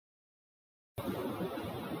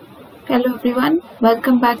Hello everyone,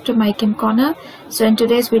 welcome back to my Chem Corner. So in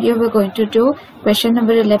today's video we're going to do question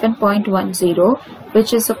number 11.10,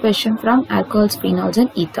 which is a question from alcohols, phenols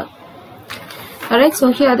and ether. Alright,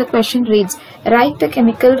 so here the question reads, write the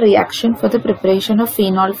chemical reaction for the preparation of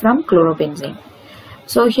phenol from chlorobenzene.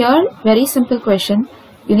 So here, very simple question,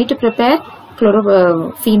 you need to prepare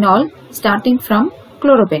phenol starting from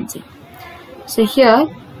chlorobenzene. So here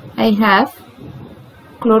I have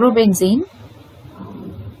chlorobenzene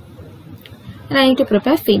and I need to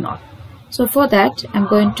prepare phenol. So for that I'm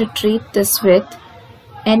going to treat this with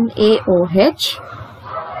NaOH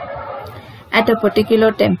at a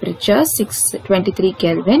particular temperature 623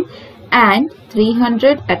 Kelvin and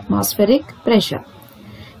 300 atmospheric pressure.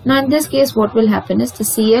 Now in this case what will happen is the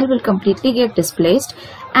Cl will completely get displaced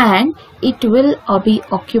and it will be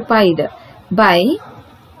occupied by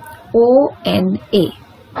ONa.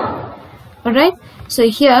 Alright, so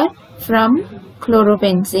here from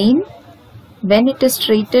chlorobenzene, when it is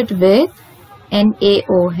treated with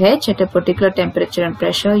NaOH at a particular temperature and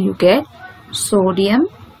pressure, you get sodium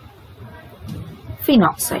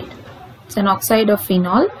phenoxide. It's an oxide of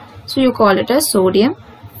phenol, so you call it as sodium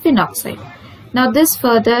phenoxide. Now this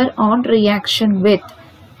further on reaction with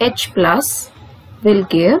H plus will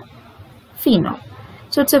give phenol.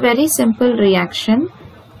 So it's a very simple reaction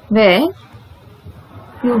where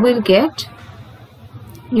you will get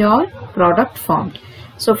your product formed.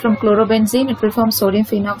 So from chlorobenzene it will form sodium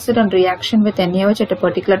phenoxide on reaction with NaOH at a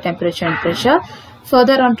particular temperature and pressure.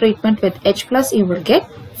 Further on treatment with H plus you will get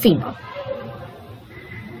phenol.